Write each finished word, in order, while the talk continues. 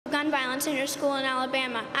gun violence in her school in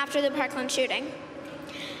Alabama after the Parkland shooting.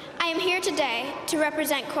 I am here today to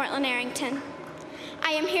represent Cortland Arrington.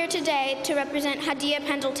 I am here today to represent Hadia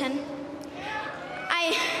Pendleton.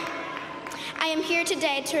 I am here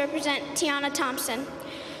today to represent Tiana Thompson,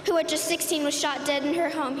 who at just 16 was shot dead in her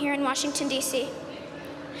home here in Washington, D.C.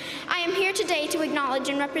 I am here today to acknowledge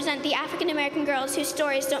and represent the African American girls whose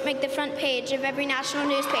stories don't make the front page of every national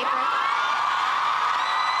newspaper.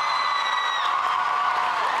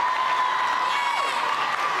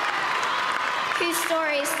 Whose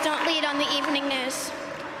stories don't lead on the evening news.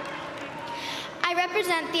 I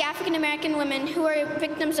represent the African American women who are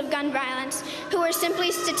victims of gun violence, who are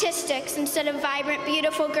simply statistics instead of vibrant,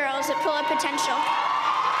 beautiful girls that full of potential.